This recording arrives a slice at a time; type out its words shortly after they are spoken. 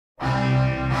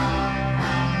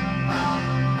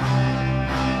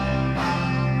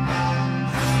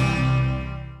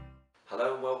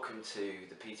welcome to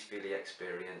the Peterfield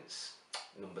Experience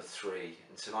number 3,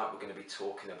 and tonight we're going to be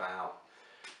talking about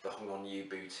the Hung on You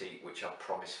boutique, which I've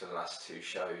promised for the last 2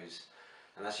 shows.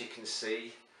 And as you can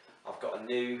see, I've got a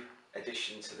new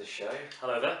addition to the show.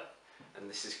 Hello there. And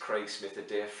this is Craig Smith, a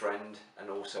dear friend and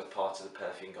also part of the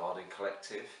Perfumed Garden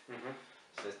Collective.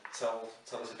 So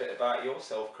tell us a bit about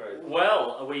yourself, Craig.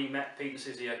 Well, we met Pete and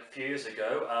Susie a few years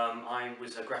ago. I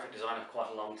was a graphic designer for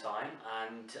quite a long time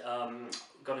and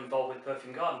got involved with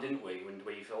Perfume Garden, didn't we? And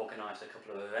we've organised a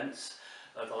couple of events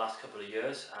over the last couple of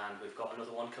years, and we've got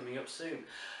another one coming up soon.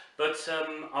 But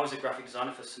I was a graphic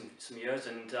designer for some years,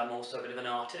 and I'm also a bit of an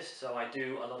artist, so I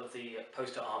do a lot of the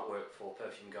poster artwork for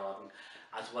Perfume Garden,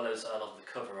 as well as a lot of the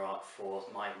cover art for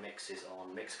my mixes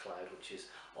on Mixcloud, which is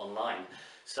online.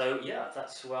 So yeah,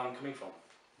 that's where I'm coming from.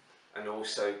 And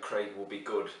also Craig will be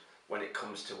good when it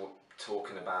comes to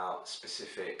talking about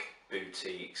specific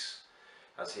boutiques,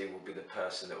 as he will be the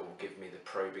person that will give me the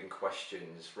probing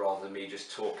questions rather than me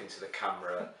just talking to the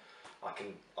camera. I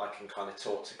can kind of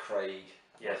talk to Craig.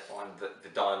 Yes. I find that the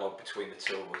dialogue between the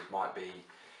two of us might be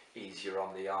easier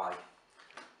on the eye.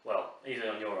 Well,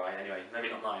 easier on your eye anyway, maybe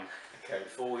not mine. Okay,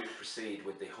 before we proceed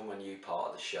with the Hung on You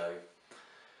part of the show,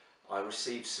 I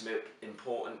received some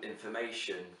important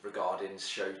information regarding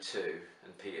show 2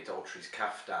 and Peter Daltrey's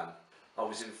caftan. I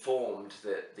was informed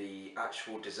that the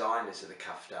actual designers of the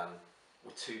caftan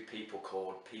were 2 people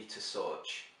called Peter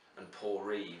Such and Paul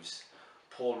Reeves.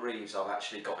 Paul Reeves I've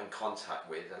actually got in contact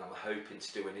with, and I'm hoping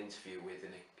to do an interview with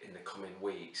in the coming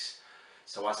weeks.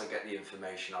 So as I get the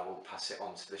information, I will pass it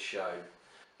on to the show.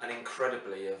 And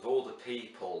incredibly, of all the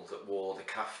people that wore the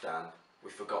caftan, we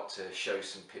forgot to show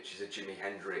some pictures of Jimi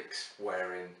Hendrix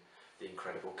wearing the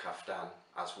incredible caftan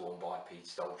as worn by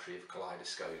Peter Daltrey of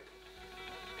Kaleidoscope.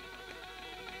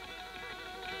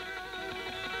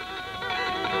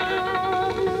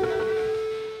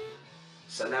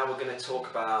 So now we're going to talk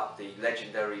about the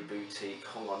legendary boutique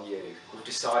Hung on You. We've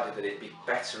decided that it'd be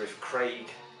better if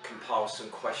Craig compiles some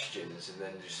questions and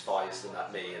then just fires them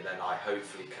at me, and then I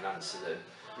hopefully can answer them.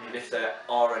 And if there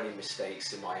are any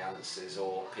mistakes in my answers,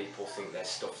 or people think there's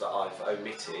stuff that I've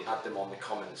omitted, add them on the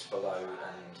comments below,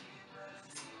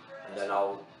 and then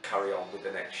I'll carry on with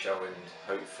the next show and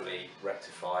hopefully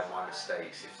rectify my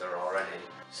mistakes if there are any.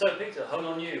 So Peter, Hung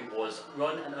on You was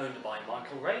run and owned by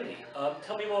Michael Rainey.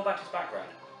 Tell me more about his background.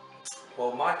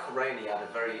 Well, Michael Rainey had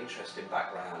a very interesting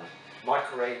background.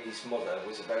 Michael Rainey's mother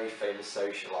was a very famous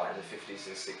socialite in the 50s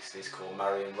and 60s called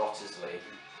Marion Wrottesley.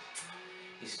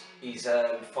 His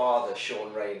father,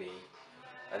 Sean Rainey,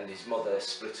 and his mother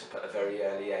split up at a very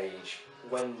early age.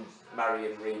 When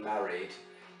Marion remarried,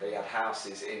 they had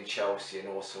houses in Chelsea and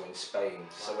also in Spain.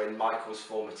 So in Michael's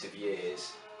formative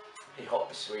years, he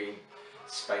hopped between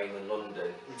Spain and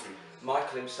London.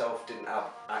 Michael himself didn't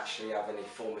actually have any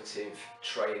formative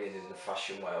training in the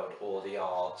fashion world or the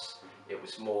arts. It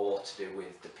was more to do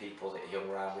with the people that he hung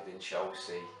around with in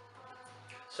Chelsea.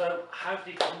 So how did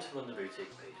he come to run the boutique,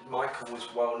 Peter? Michael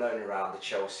was well known around the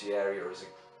Chelsea area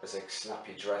as a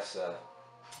snappy dresser.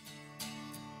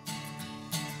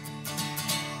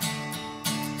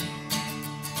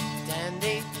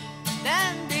 Dandy,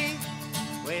 dandy,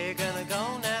 where you gonna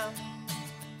go now?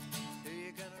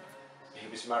 He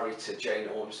was married to Jane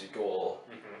Ormsby Gore,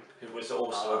 who was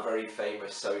also a very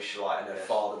famous socialite, and her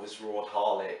father was Lord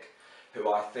Harlech,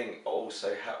 who I think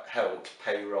also helped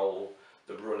payroll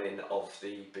the running of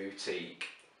the boutique.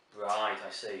 Right,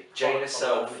 I see. Jane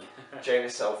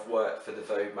herself worked for the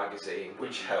Vogue magazine,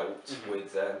 which helped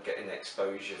with getting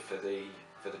exposure for the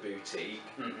boutique.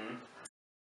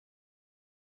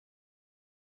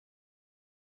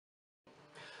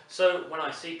 So when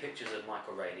I see pictures of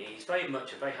Michael Rainey, he's very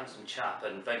much a very handsome chap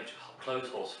and very much a clothes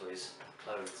horse for his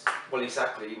clothes. Well,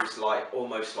 exactly. He was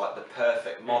almost like the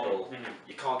perfect model.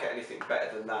 You can't get anything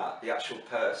better than that. The actual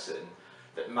person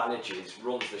that manages,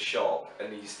 runs the shop,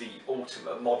 and he's the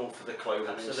ultimate model for the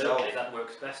clothing himself. Absolutely, that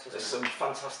works best, doesn't it? There's some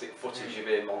fantastic footage of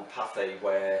him on Pathé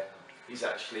where he's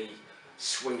actually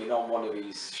swinging on one of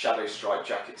his shadow stripe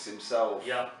jackets himself.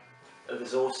 Yeah. And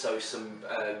there's also some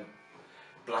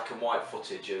black and white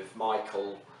footage of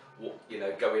Michael, you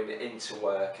know, going into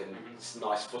work, and it's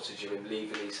nice footage of him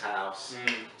leaving his house,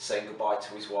 saying goodbye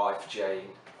to his wife Jane.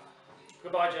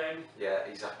 Goodbye, Jane. Yeah,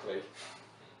 exactly.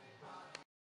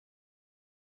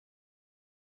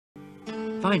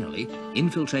 Finally,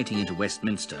 infiltrating into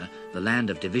Westminster, the land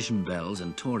of division bells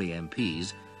and Tory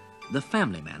MPs, the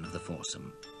family man of the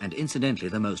foursome, and incidentally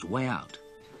the most way out,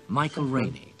 Michael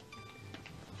Rainey.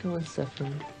 Go on,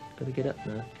 Saffron. Gotta get up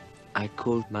now. I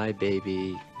called my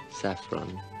baby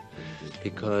Saffron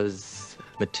because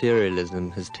materialism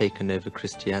has taken over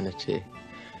Christianity,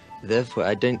 Therefore,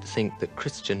 I don't think that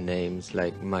Christian names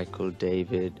like Michael,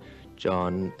 David,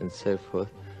 John, and so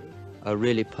forth are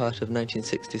really part of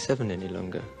 1967 any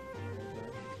longer.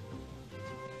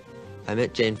 I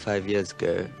met Jane 5 years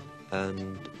ago,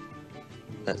 and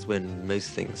that's when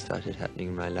most things started happening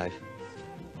in my life.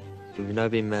 We've now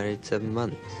been married 7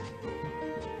 months.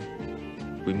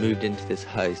 We moved into this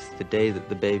house the day that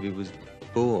the baby was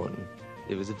born.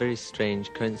 It was a very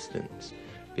strange coincidence,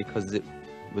 because it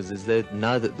was as though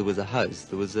now that there was a house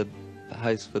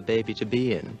for baby to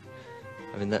be in.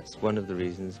 I mean, that's one of the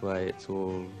reasons why it's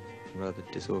all rather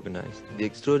disorganized. The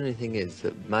extraordinary thing is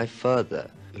that my father,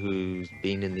 who's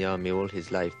been in the army all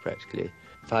his life practically,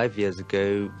 5 years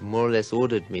ago more or less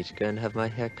ordered me to go and have my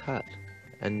hair cut.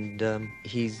 And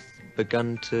he's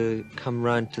begun to come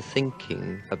round to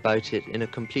thinking about it in a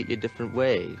completely different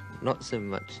way. Not so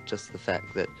much just the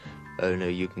fact that, oh no,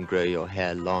 you can grow your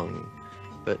hair long,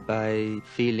 but by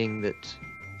feeling that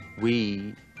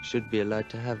we should be allowed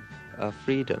to have our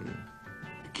freedom.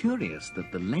 Curious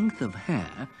that the length of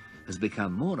hair has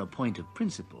become more a point of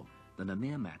principle than a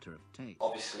mere matter of taste.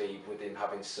 Obviously, with him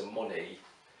having some money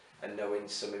and knowing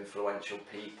some influential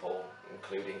people,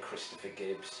 including Christopher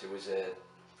Gibbs, who was an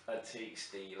antiques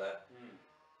dealer,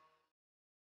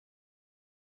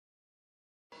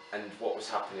 and what was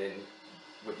happening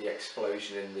with the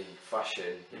explosion in the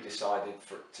fashion, he decided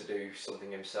to do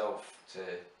something himself,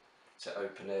 to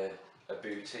open a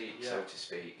boutique, so to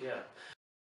speak. Yeah.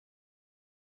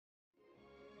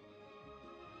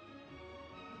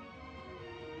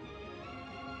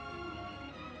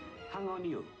 Hung on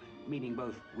you, meaning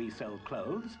both we sell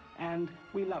clothes and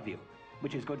we love you,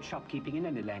 which is good shopkeeping in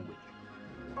any language.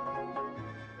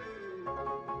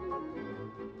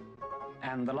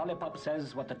 And the lollipop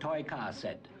says what the toy car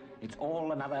said. It's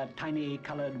all another tiny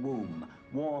coloured womb,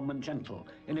 warm and gentle,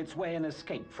 in its way an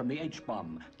escape from the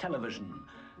H-bomb, television,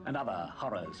 and other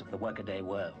horrors of the workaday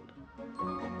world.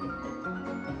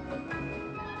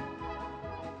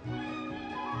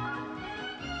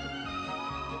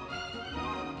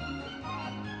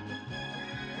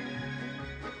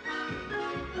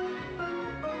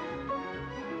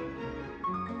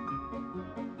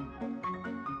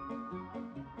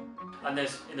 And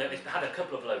there's, it's had a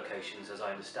couple of locations, as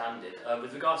I understand it.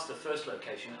 With regards to the first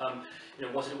location,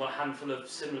 was it one handful of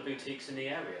similar boutiques in the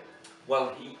area?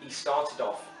 Well, he started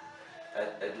off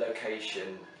at a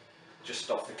location just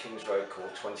off the King's Road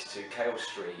called 22 Kale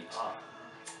Street,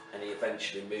 and he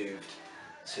eventually moved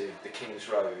to the King's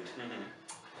Road.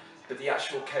 But the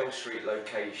actual Kale Street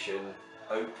location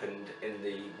opened in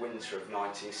the winter of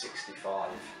 1965.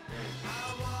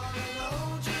 I wanna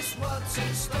know just what's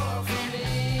in store for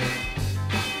me.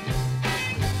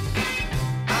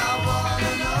 I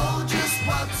wanna know just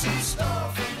what's in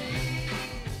store for me.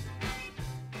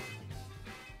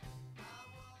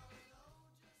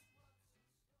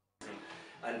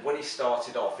 And when he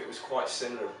started off, it was quite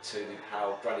similar to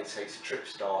how Granny Takes a Trip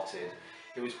started.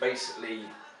 He was basically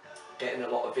getting a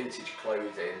lot of vintage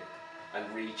clothing and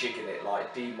rejigging it,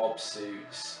 like D-mob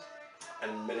suits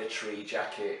and military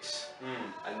jackets,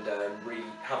 and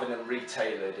having them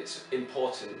retailored. It's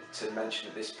important to mention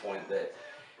at this point that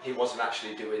he wasn't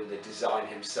actually doing the design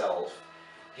himself.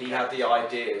 He had the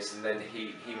ideas, and then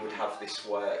he would have this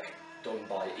work done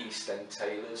by East End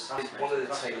tailors. One of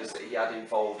the tailors that he had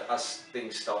involved as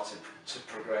things started to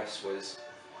progress was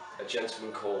a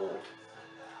gentleman called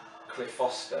Cliff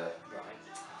Foster.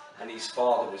 And his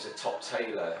father was a top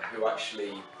tailor who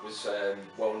actually was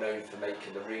well known for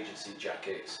making the Regency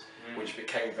jackets, which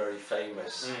became very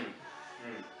famous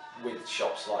with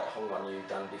shops like Hung on You,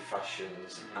 Dandy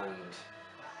Fashions, and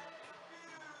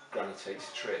Granny Takes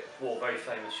a Trip. All very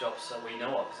famous shops that we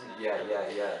know of, isn't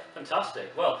it? Yeah.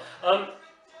 Fantastic. Well,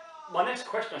 my next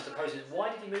question, I suppose, is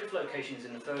why did he move locations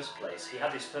in the first place? He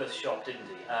had his first shop, didn't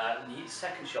he? And his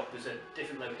second shop was a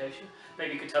different location.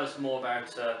 Maybe you could tell us more about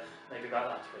that,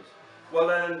 please. Well,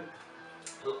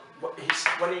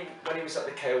 when he was at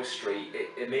the Kale Street, it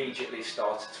immediately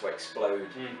started to explode.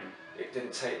 It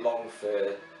didn't take long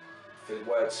for the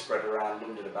word spread around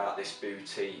London about this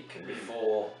boutique, and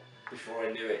before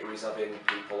I knew it, he was having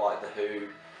people like The Who,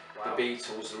 the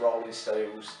Beatles, the Rolling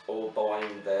Stones, all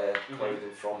buying their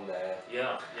clothing from there.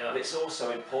 Yeah. And it's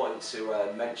also important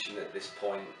to mention at this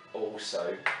point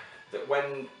also that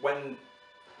when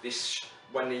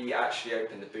he actually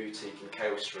opened the boutique in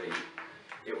Kale Street,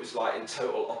 it was like in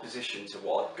total opposition to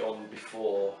what had gone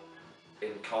before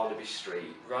in Carnaby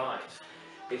Street. Right.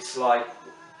 It's like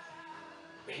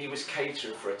he was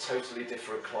catering for a totally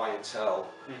different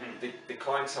clientele. The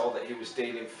clientele that he was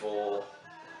dealing for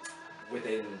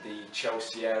within the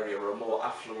Chelsea area were a more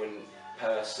affluent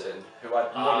person who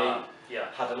had money, yeah.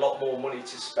 had a lot more money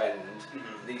to spend.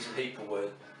 These Mm-hmm. people were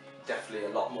definitely a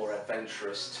lot more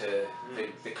adventurous to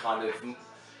the kind of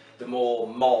the more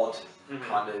mod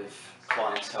kind of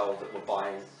clientele that were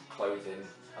buying clothing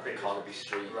at the Carnaby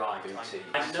Street boutiques.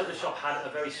 I know the shop had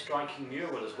a very striking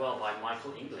mural as well by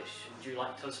Michael English. Would you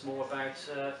like to tell us more about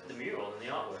the mural and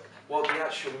the artwork? Well, the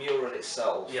actual mural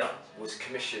itself Yeah. was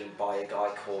commissioned by a guy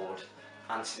called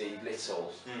Anthony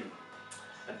Little,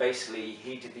 and basically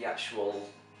he did the actual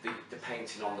the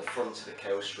painting on the front of the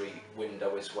Kale Street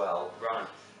window as well. Right.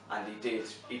 And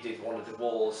he did one of the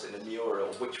walls in a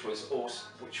mural, which was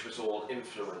all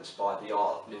influenced by the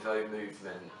Art Nouveau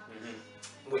movement,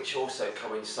 which also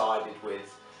coincided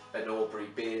with an Aubrey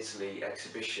Beardsley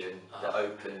exhibition that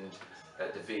opened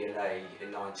at the V&A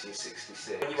in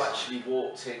 1966. When you actually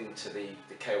walked into the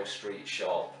Kale Street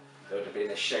shop, there would have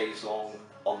been a chaise longue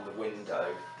on the window,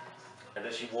 and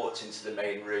as you walked into the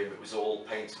main room, it was all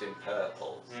painted in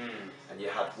purple, and you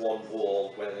had one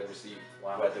wall where there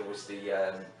was the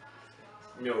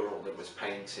mural that was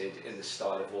painted in the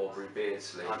style of Aubrey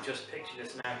Beardsley. I'm just picturing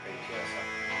this now, Pete, yes.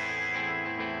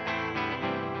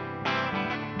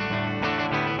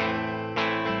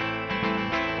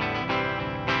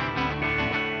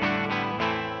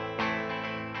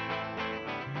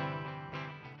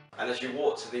 And as you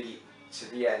walked to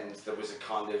the end, there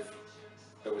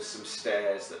was some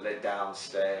stairs that led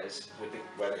downstairs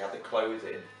where they had the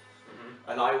clothing.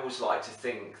 And I always like to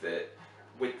think that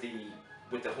with the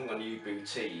Hung on You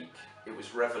boutique, it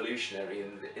was revolutionary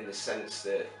in the sense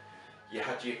that you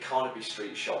had your Carnaby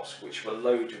Street shops, which were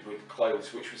loaded with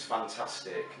clothes, which was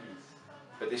fantastic.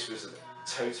 But this was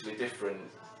totally different.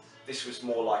 This was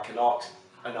more like an art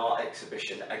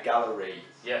exhibition, a gallery.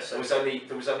 Yes. There was only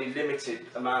limited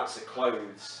amounts of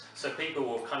clothes. So people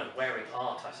were kind of wearing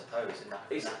art, I suppose, in that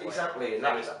way. Exactly, and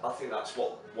I think that's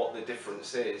what the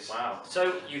difference is. Wow.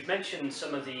 So you've mentioned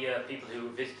some of the people who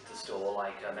visited the store,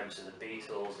 like members of the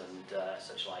Beatles and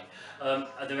such like.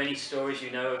 Are there any stories you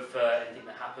know of anything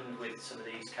that happened with some of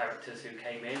these characters who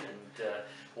came in and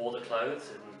wore the clothes?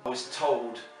 And I was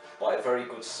told by a very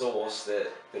good source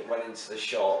that went into the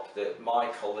shop that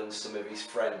Michael and some of his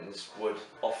friends would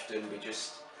often be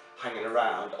just hanging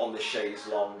around on the chaise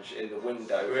lounge in the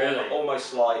window, really?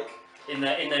 Almost like in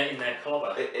their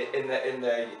clobber, in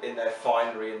their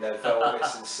finery, in their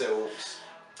velvets and silks,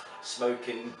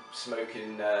 smoking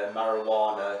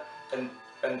marijuana,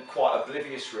 and quite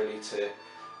oblivious really to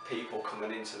people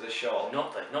coming into the shop.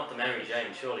 Not the Mary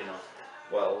Jane, surely not.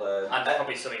 Well, and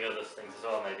probably some other things as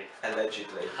well, maybe.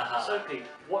 Allegedly. So, Pete,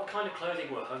 what kind of clothing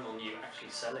were Hung on You actually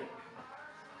selling?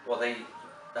 Well,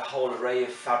 the whole array of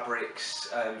fabrics,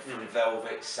 from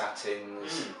velvet,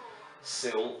 satins,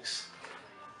 silks.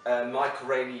 Michael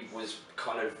Rainey was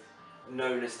kind of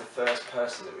known as the first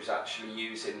person that was actually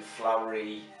using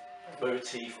flowery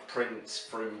motif prints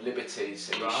from Liberties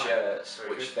in his shirts,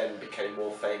 which then became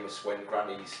more famous when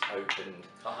Granny's opened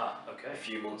a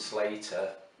few months later.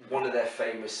 One of their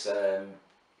famous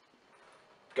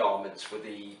garments were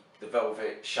the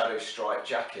velvet shadow stripe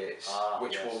jackets,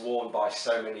 which were worn by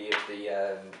so many of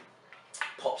the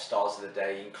pop stars of the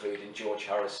day, including George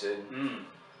Harrison,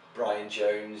 Brian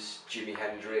Jones, Jimi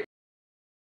Hendrix.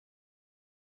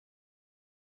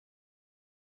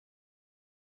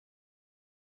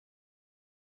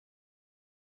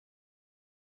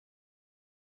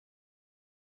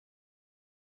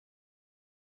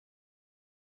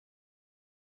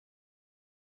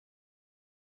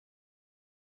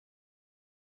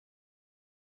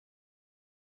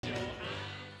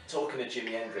 Talking of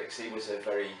Jimi Hendrix, he was a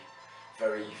very,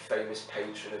 very famous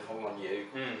patron of Hung on You.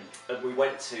 And we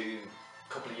went to,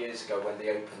 a couple of years ago when they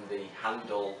opened the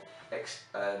Handel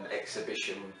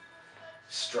exhibition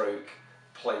stroke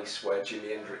place where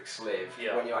Jimi Hendrix lived.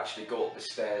 When you actually go up the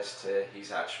stairs to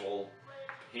his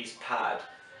pad,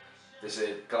 there's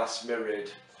a glass mirrored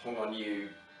Hung on You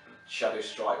shadow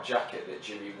stripe jacket that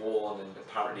Jimmy wore, and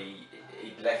apparently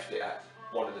he'd left it at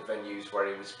one of the venues where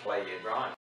he was playing.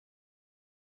 Right.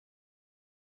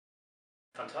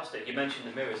 Fantastic. You mentioned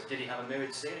the mirrors. Did he have a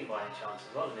mirrored ceiling by any chance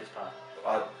as well in this pad?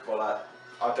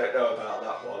 I don't know about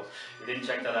that one. You didn't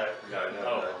check that out?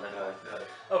 No.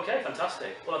 Okay,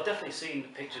 fantastic. Well, I've definitely seen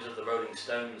pictures of the Rolling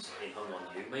Stones in Hung on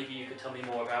You. Maybe you could tell me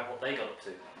more about what they got up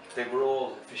to. They were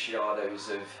all aficionados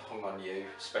of Hung on You,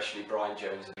 especially Brian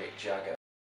Jones and Mick Jagger.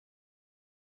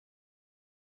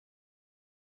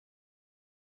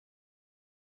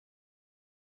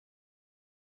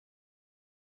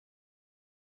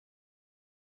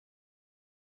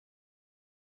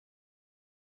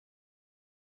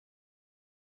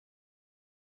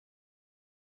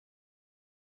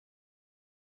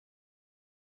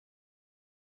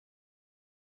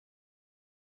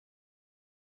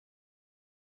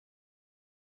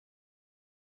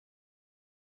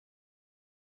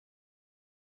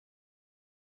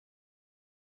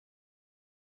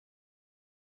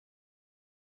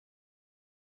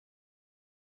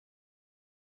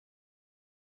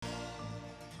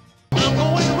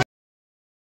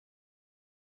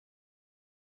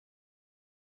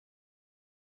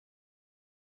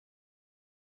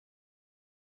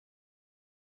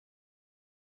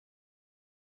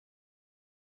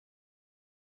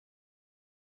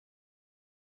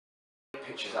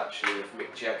 pictures actually of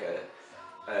Mick Jagger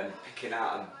picking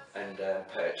out and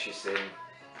purchasing.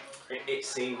 It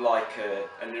seemed like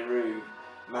a Nehru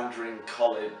Mandarin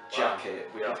collared jacket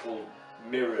with little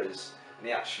mirrors, and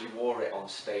he actually wore it on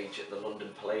stage at the London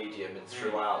Palladium and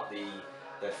throughout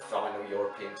their final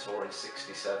European tour in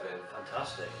 '67.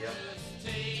 Fantastic, yeah.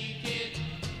 Take it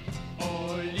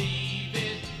or leave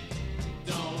it.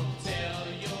 Don't tell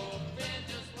your friend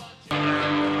just what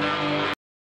you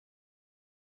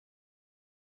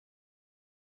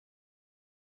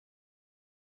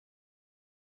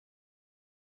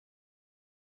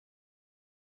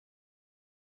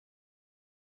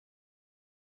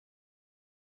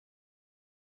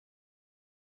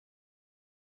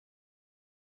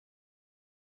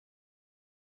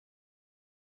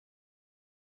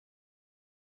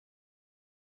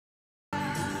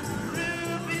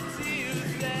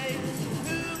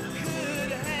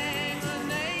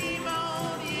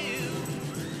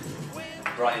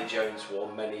Brian Jones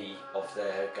wore many of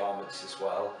their garments as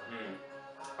well,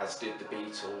 as did the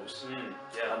Beatles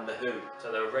Yeah. and the Who.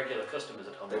 So they were regular customers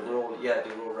at home. They were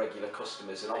all regular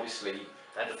customers, and obviously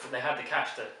They had the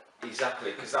cash to.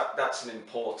 exactly, because that's an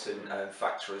important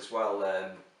factor as well.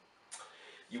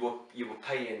 You were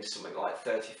paying something like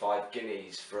 35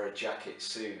 guineas for a jacket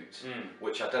suit,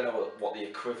 which I don't know what the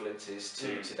equivalent is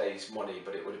to today's money,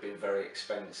 but it would have been very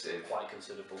expensive. Quite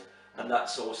considerable. And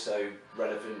that's also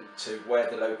relevant to where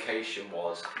the location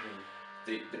was.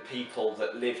 The people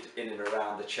that lived in and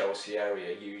around the Chelsea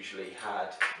area usually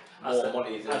had more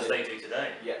money than they do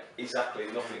today. Yeah, exactly.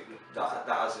 Nothing that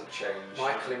hasn't changed.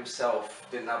 Michael himself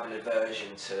didn't have an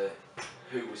aversion to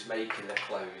who was making the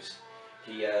clothes.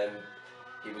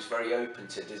 He was very open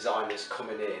to designers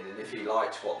coming in, and if he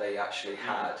liked what they actually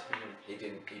had, he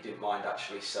didn't mind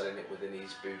actually selling it within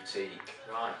his boutique.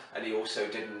 Right. And he also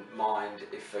didn't mind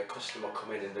if a customer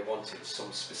come in and they wanted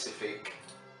some specific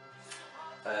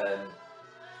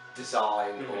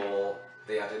design, or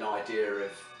they had an idea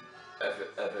of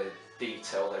a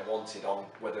detail they wanted on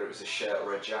whether it was a shirt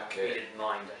or a jacket. He didn't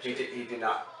mind. He did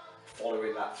not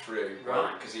following that through,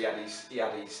 right? Because he had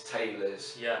his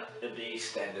tailors in the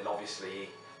East End, and obviously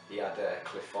he had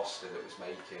Cliff Foster that was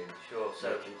making. Sure.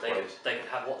 So they could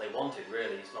have what they wanted,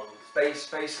 really, as long as.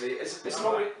 Basically,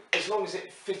 as long as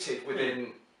it fitted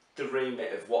within the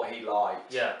remit of what he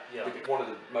liked. Yeah, yeah. One of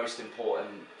the most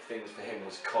important things for him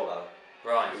was colour.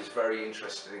 Right. He was very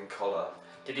interested in colour.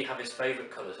 Did he have his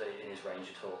favourite colours in his range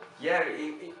at all? Yeah,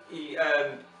 he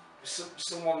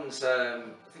someone's I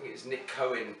think it's Nick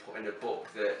Cohen put in a book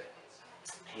that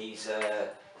he's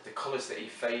the colours that he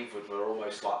favoured were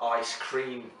almost like ice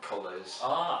cream colours.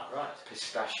 Ah, right.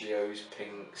 Pistachios,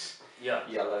 pinks, yeah,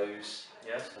 yellows.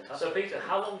 Yes, fantastic. So Peter,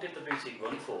 how long did the boutique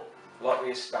run for? Like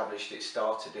we established, it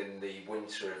started in the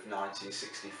winter of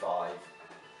 1965.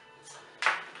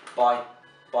 By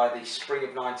the spring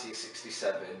of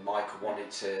 1967, Michael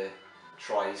wanted to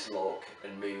try his luck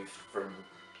and moved from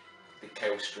the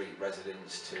Cale Street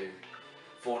residence to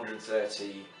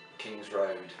 430 Kings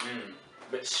Road.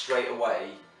 But straight away,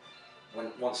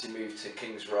 once he moved to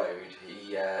Kings Road,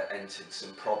 he entered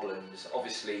some problems.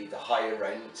 Obviously, the higher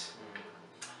rent.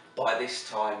 By this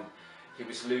time, he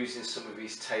was losing some of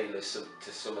his tailors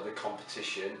to some of the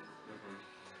competition,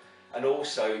 and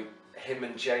also him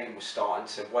and Jane were starting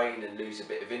to wane and lose a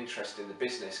bit of interest in the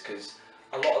business, because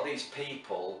a lot of these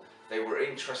people, they were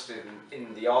interested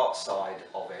in the art side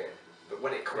of it, but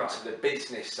when it comes to the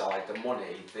business side, the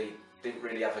money, they didn't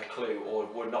really have a clue or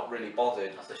were not really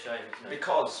bothered. That's a shame, isn't it?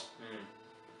 Because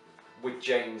with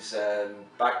Jane's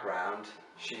background,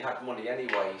 she had money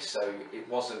anyway, so it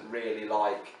wasn't really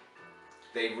like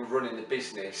they were running the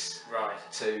business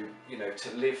to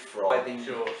live from. By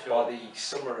the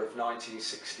summer of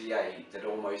 1968, they'd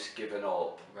almost given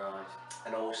up. Right.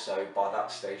 And also by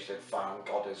that stage, they'd found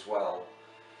God as well.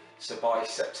 So by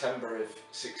September of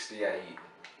 '68,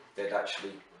 they'd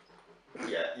actually,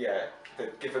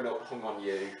 they'd given up, hung on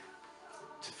you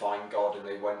to find God, and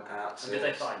they went out to. And did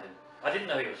they find him? I didn't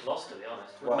know he was lost, to be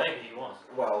honest. Well, maybe he was.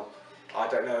 Well, I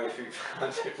don't know if he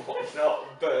found him or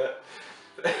not, but.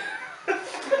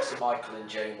 So Michael and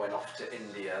Jane went off to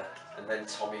India, and then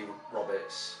Tommy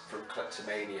Roberts from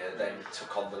Kleptomania then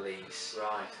took on the lease.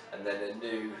 Right. And then a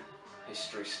new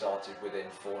history started within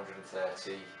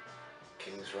 430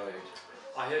 Kings Road.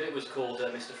 I heard it was called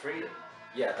Mr. Freedom.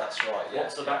 Yeah, that's right. Yeah.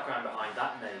 What's the background behind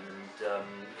that name, and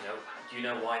do you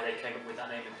know why they came up with that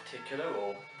name in particular,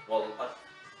 or? Well,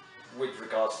 with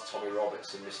regards to Tommy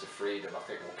Roberts and Mr. Freedom, I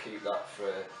think we'll keep that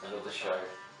for another show.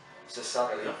 So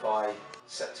sadly, by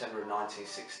September of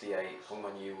 1968, Hung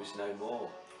on You was no more.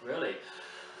 Really?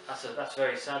 That's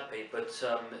very sad, Pete, but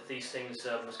these things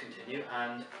must continue.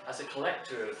 And as a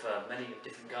collector of many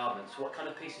different garments, what kind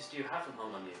of pieces do you have from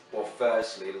Hung On You? Well,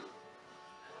 firstly,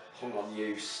 Hung On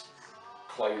You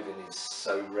clothing is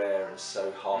so rare and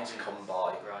so hard to come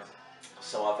by. Right.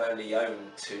 So I've only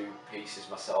owned 2 pieces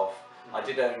myself. I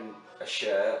did own a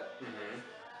shirt,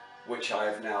 which I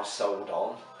have now sold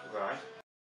on. Right.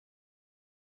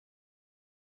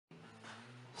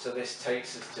 So this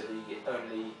takes us to the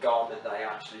only garment that I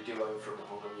actually do own from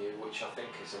Hung On You, which I think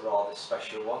is a rather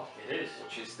special one. It is.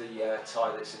 Which is the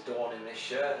tie that's adorning this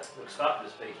shirt. Looks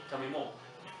fabulous, Pete. Tell me more.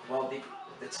 Well,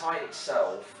 the tie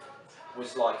itself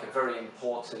was like a very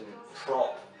important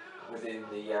prop within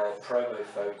the promo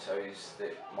photos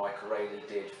that Michael Rainey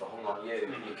did for Hung On You.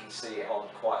 You can see it on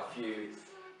quite a few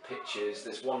pictures.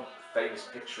 There's one famous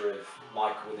picture of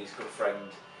Michael with his good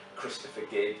friend Christopher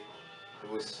Gibb,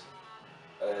 who was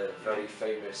a very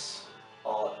famous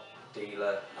art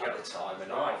dealer at the time,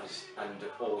 and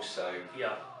also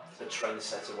a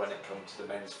trendsetter when it comes to the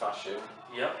men's fashion.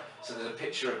 So there's a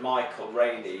picture of Michael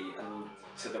Rainey, and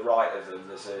to the right of them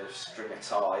there's a string of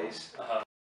ties.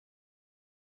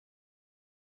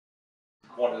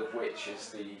 One of which is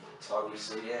the tie we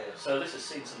see here. So this has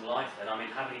seen some life then. I mean,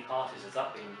 how many parties has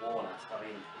that been worn at? I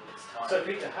mean, it's time. So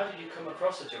Peter, how did you come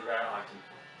across such a rare item?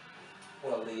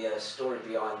 Well, the story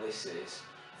behind this is,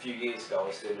 a few years ago I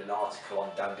was doing an article on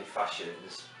dandy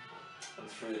fashions, and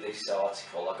through this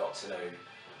article I got to know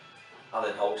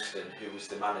Alan Holston, who was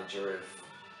the manager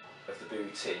of the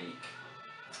boutique,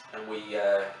 and we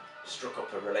struck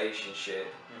up a relationship.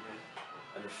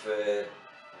 And for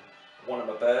one of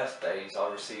my birthdays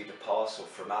I received a parcel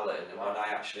from Alan, and when I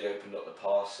actually opened up the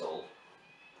parcel,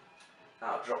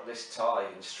 out dropped this tie,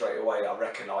 and straight away I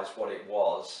recognised what it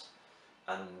was.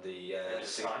 And the it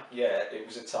was a tie? Yeah, it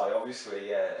was a tie,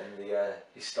 obviously, and the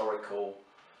historical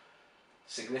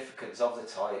significance of the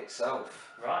tie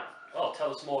itself. Right. Well,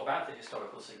 tell us more about the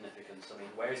historical significance. I mean,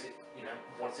 where is it? You know,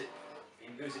 what's it?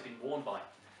 Who's it been worn by?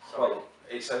 Sorry. Well,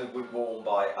 it's only been worn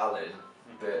by Alan,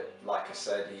 but like I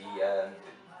said,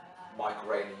 Michael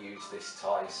Rainey used this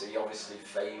tie, so he obviously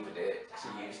favoured it because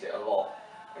he used it a lot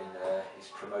in his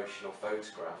promotional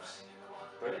photographs.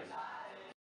 Brilliant.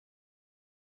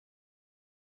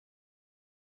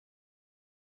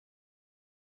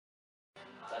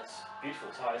 That's beautiful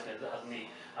tie, isn't it?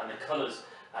 And the colours,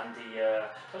 and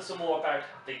tell us some more about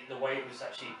the way it was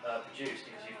actually produced,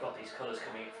 because you've got these colours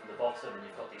coming in from the bottom, and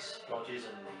you've got these splodges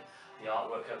and the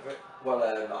artwork over it. Well,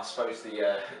 I suppose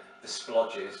the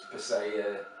splodges per se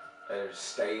are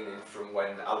staining from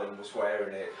when Alan was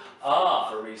wearing it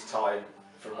from his time.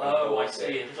 From when he bought I see.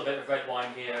 it. A little bit of red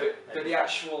wine here. But the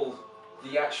actual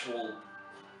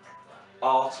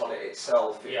art on it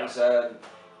itself, it was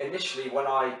initially when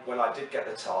I did get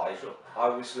the tie, I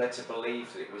was led to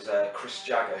believe that it was Chris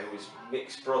Jagger, who was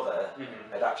Mick's brother,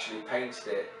 had actually painted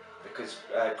it, because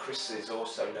Chris is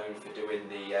also known for doing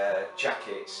the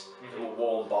jackets that were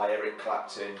worn by Eric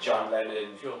Clapton, John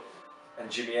Lennon, and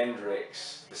Jimi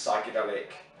Hendrix, the psychedelic,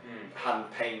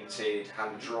 hand-painted,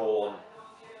 hand-drawn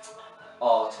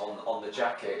art on the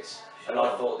jackets. And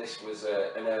I thought this was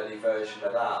an early version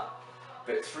of that.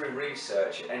 But through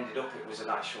research, it ended up it was an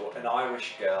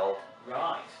Irish girl,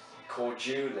 called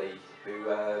Julie, who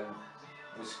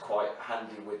was quite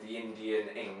handy with the Indian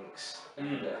inks,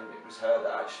 and it was her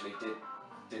that actually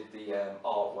did the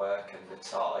artwork and the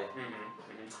tie,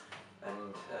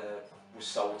 and was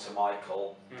sold to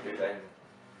Michael, who then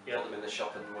put them in the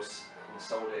shop and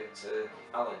sold it to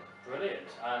Alan. Brilliant.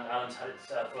 And Alan's had it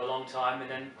for a long time, and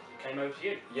then it came over to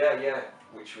you. Yeah,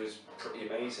 which was pretty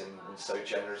amazing, and so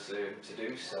generous of him to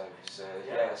do so. So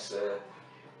yes,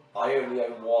 I only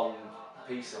own one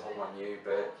piece of Hung On You,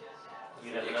 but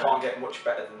you can't get much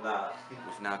better than that.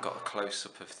 We've now got a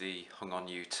close-up of the Hung On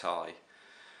You tie.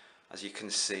 As you can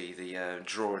see, the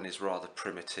drawing is rather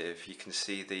primitive. You can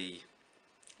see the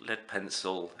lead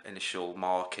pencil initial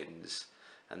markings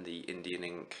and the Indian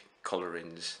ink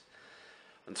colourings,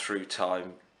 and through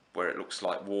time, where it looks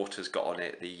like water's got on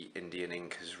it, the Indian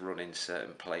ink has run in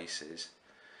certain places.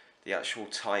 The actual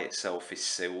tie itself is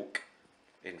silk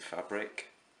in fabric.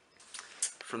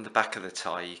 From the back of the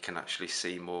tie you can actually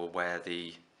see more where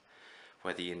the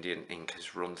Indian ink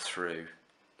has run through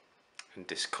and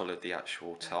discoloured the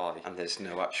actual tie, and there's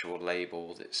no actual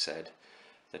label that said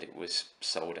that it was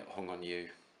sold at Hung On You.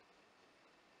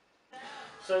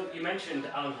 So you mentioned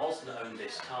Alan Holston owned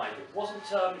this tie, but wasn't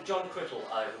John Crittall,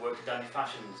 who worked at Dandy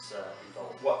Fashions,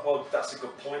 involved? Well, that's a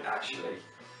good point actually,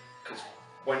 because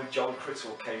when John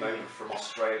Crittall came over from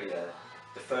Australia,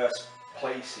 the first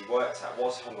place he worked at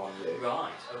was Hung On You. Right,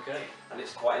 okay. And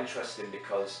it's quite interesting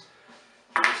because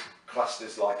classed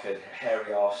as like a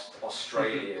hairy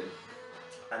Australian,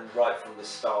 and right from the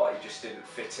start he just didn't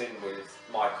fit in with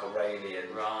Michael Rainey and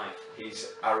Right.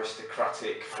 his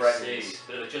aristocratic I friends. see.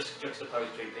 Bit of a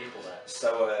juxtaposed between people there.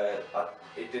 So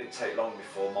it didn't take long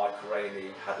before Michael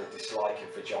Rainey had a disliking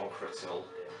for John Crittall.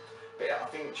 But I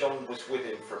think John was with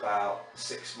him for about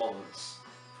 6 months,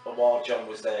 and while John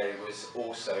was there, he was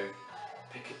also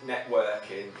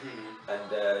networking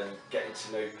and getting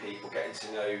to know people, getting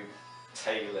to know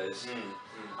tailors,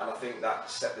 and I think that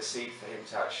set the seed for him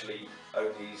to actually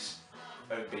own his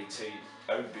own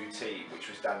boutique, which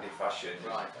was Dandy Fashion.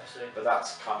 Right, I see. But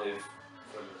that's kind of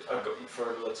For another time.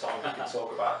 for another time. We can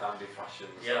talk about Dandy Fashion.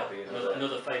 Yeah, That'll be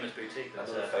another famous boutique.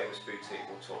 another famous boutique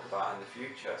we'll talk about in the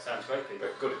future. Sounds great, Peter.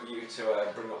 But good of you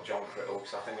to bring up John Crittall,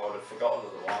 because I think I would have forgotten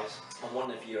otherwise. And one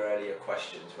of your earlier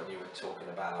questions when you were talking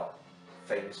about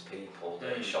famous people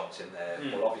that shopped in there,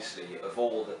 well, obviously of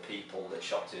all the people that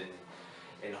shopped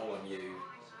in Hung on You,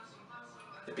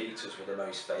 the Beatles were the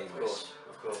most famous.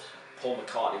 Of course. Paul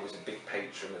McCartney was a big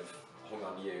patron of Hung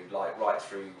on You, like right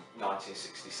through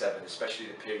 1967, especially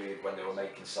the period when they were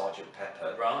making Sgt.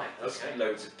 Pepper. Right, There's okay.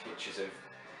 loads of pictures of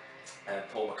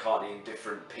Paul McCartney in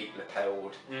different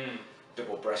peak-lapelled,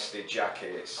 double-breasted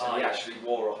jackets. And he actually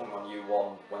wore a Hung on You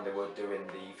one when they were doing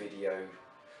the video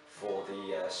for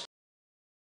the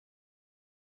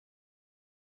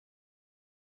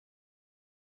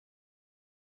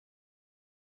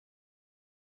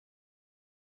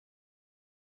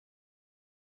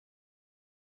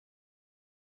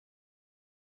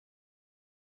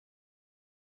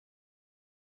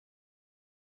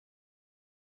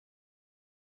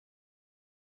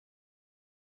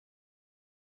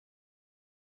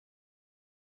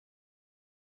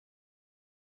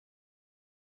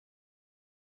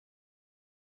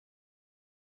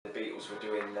Beatles were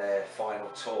doing their final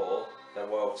tour, their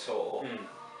world tour.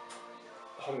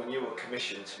 Hung on You were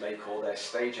commissioned to make all their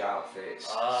stage outfits.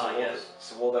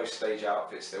 So all those stage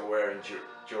outfits they were wearing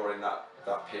during that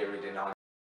period in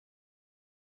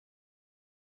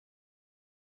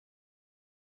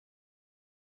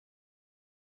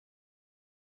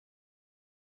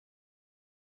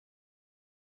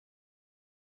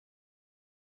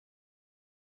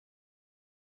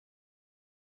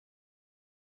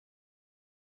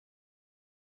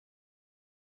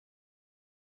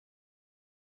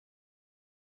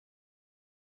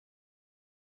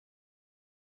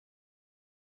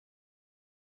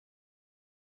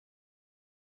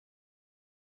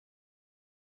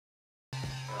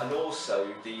and also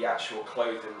the actual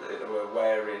clothing that they were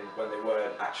wearing when they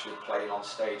weren't actually playing on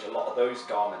stage. A lot of those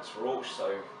garments were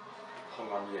also hung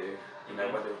on you, you know,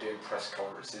 when they were doing press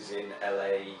conferences in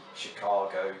LA,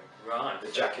 Chicago. Right.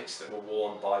 The jackets that were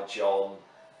worn by John,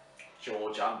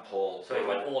 George and Paul. So they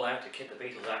went all out to kit the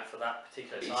Beatles out for that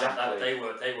particular time. Exactly. They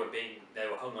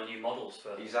were Hung on You models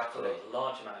for Exactly. a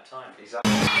large amount of time.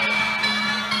 Exactly.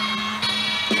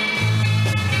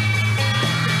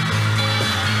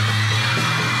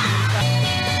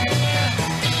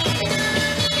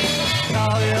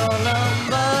 Call your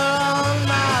number on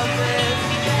my wrist.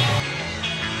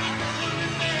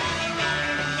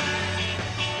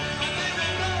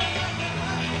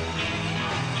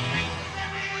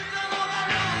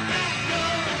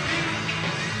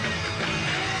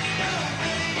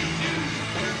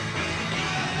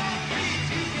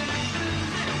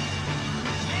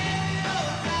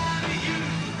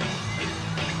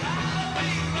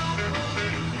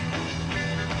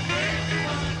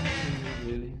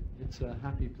 Really, it's a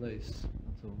happy place.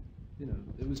 That's all. You know,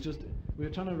 it was just we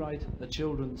were trying to write a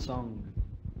children's song.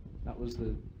 That was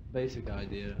the basic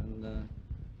idea, and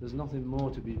there's nothing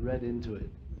more to be read into it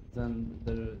than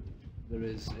there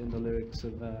is in the lyrics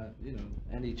of you know,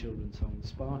 any children's song.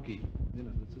 Sparky, you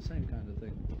know, it's the same kind of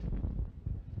thing.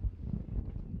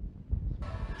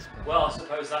 Well, I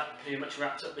suppose that pretty much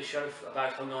wraps up the show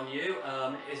about Hung on You.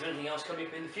 Is there anything else coming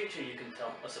up in the future you can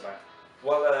tell us about?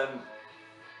 Well,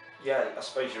 yeah, I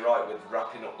suppose you're right with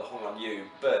wrapping up the Hung on You,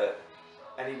 but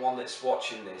anyone that's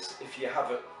watching this, if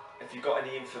you've got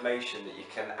any information that you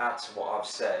can add to what I've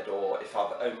said, or if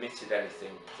I've omitted anything,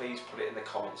 please put it in the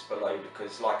comments below,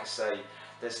 because like I say,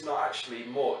 there's not actually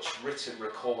much written,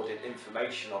 recorded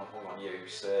information on Hung on You.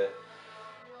 So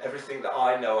everything that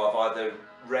I know, I've either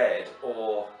read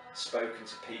or spoken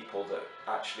to people that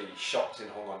actually shopped in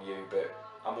Hung on You, but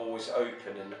I'm always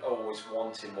open and always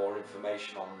wanting more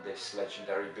information on this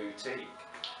legendary boutique.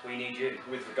 We need you.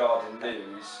 With regarding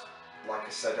news, like I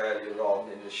said earlier on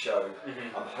in the show,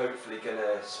 I'm hopefully going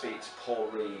to speak to Paul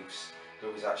Reeves,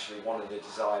 who was actually one of the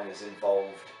designers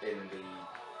involved in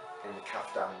the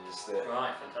caftans that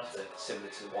Right, fantastic. similar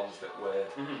to the ones that were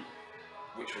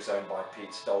which was owned by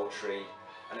Peter Daltrey.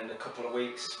 And in a couple of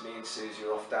weeks, me and Susie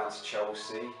are off down to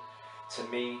Chelsea to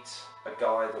meet a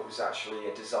guy that was actually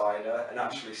a designer and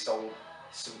actually sold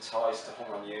some ties to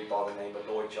Hung on You by the name of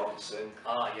Lloyd Johnson.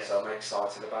 Ah, yes. So I'm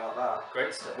excited about that.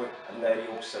 Great stuff. And then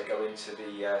you also go into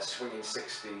the Swinging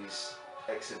 60s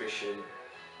exhibition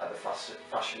at the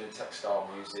Fashion and Textile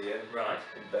Museum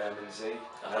in Bermondsey.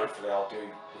 And hopefully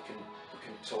we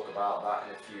can talk about that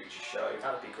in a future show.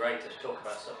 That would be great to talk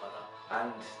about stuff like that.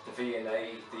 And the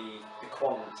V&A, the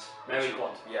Quant. Mary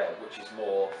Quant. Yeah, which is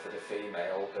more for the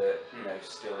female, but you know,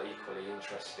 still equally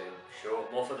interesting. Sure,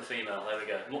 more for the female, there we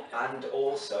go. And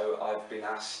also I've been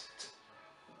asked,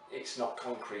 it's not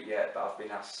concrete yet, but I've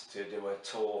been asked to do a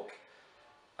talk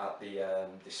at the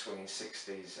Swinging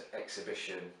 60s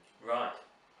exhibition. Right.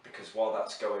 Because while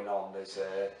that's going on, there's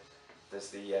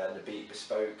the Beat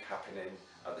Bespoke happening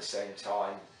at the same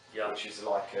time, which is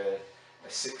like a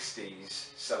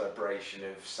 60s celebration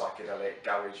of psychedelic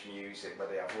garage music where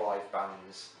they have live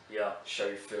bands,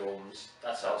 show films.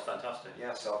 That sounds fantastic.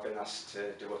 Yeah, so I've been asked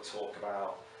to do a talk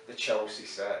about the Chelsea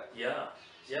set. Yeah.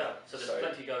 So there's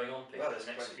plenty going on, Peter, for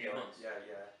the next few months. Yeah.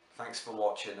 Thanks for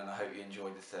watching, and I hope you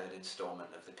enjoyed the third instalment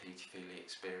of the Peter Feely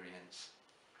experience.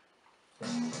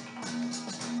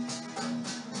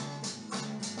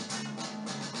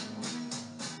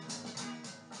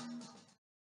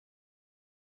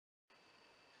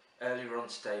 Earlier on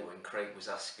today, when Craig was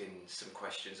asking some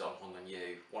questions on Hung on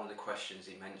You, one of the questions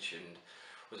he mentioned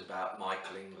was about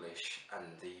Michael English and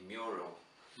the mural.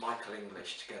 Michael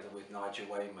English, together with Nigel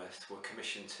Weymouth, were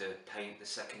commissioned to paint the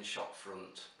second shop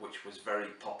front, which was very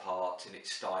pop art in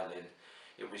its styling.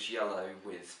 It was yellow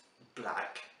with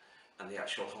black, and the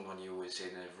actual Hung on You was in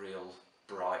a real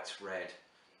bright red.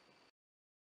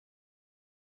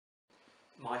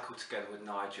 Michael, together with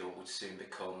Nigel, would soon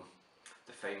become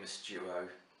the famous duo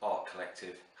art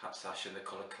collective Hatsash and the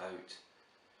Colour Coat.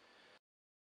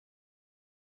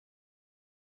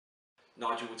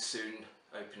 Nigel would soon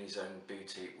open his own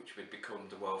boutique, which would become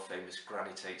the world famous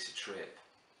Granny Takes a Trip,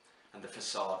 and the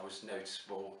facade was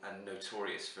noticeable and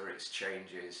notorious for its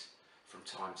changes from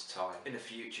time to time. In a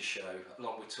future show,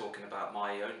 along with talking about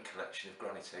my own collection of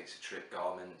Granny Takes a Trip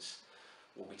garments,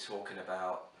 we'll be talking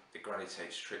about the Granny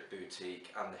Takes a Trip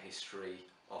boutique and the history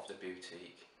of the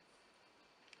boutique.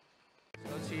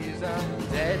 So she's a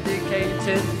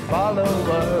dedicated follower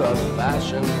of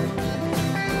fashion.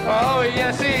 Oh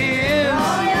yes, he is.